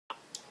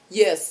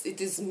Yes, it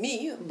is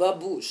me,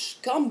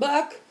 Babouche. Come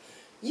back.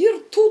 Year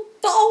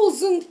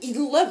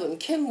 2011.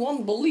 Can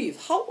one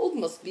believe? How old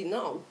must be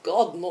now?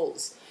 God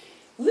knows.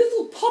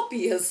 Little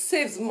puppy has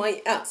saved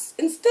my ass.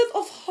 Instead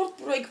of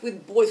heartbreak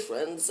with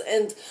boyfriends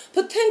and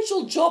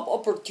potential job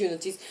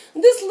opportunities,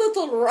 this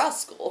little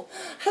rascal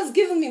has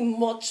given me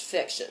much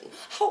affection.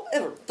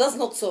 However, does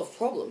not solve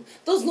problem,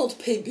 does not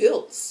pay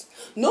bills.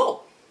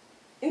 No,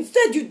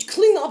 instead you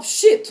clean up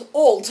shit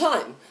all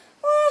time.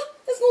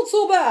 It's not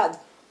so bad,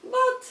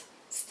 but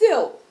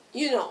still,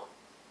 he's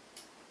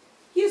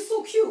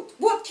so cute.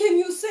 What can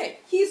you say?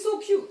 He's so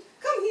cute.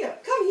 Come here,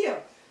 come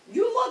here.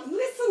 You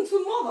listen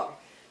to mother.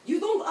 You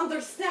don't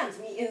understand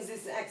me in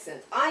this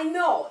accent. I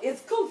know,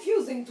 it's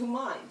confusing to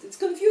mind. It's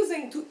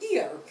confusing to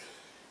ear.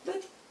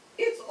 But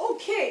it's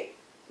okay.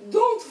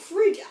 Don't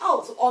freak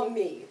out on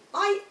me.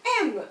 I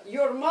am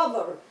your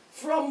mother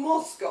from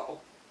Moscow.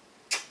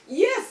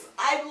 Yes,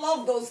 I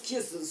love those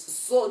kisses.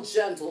 So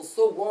gentle,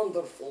 so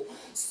wonderful,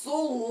 so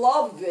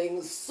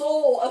loving,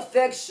 so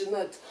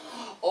affectionate.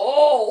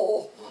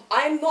 Oh,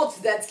 I'm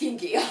not that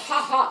kinky.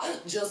 Haha,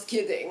 just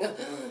kidding.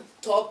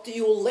 Talk to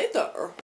you later.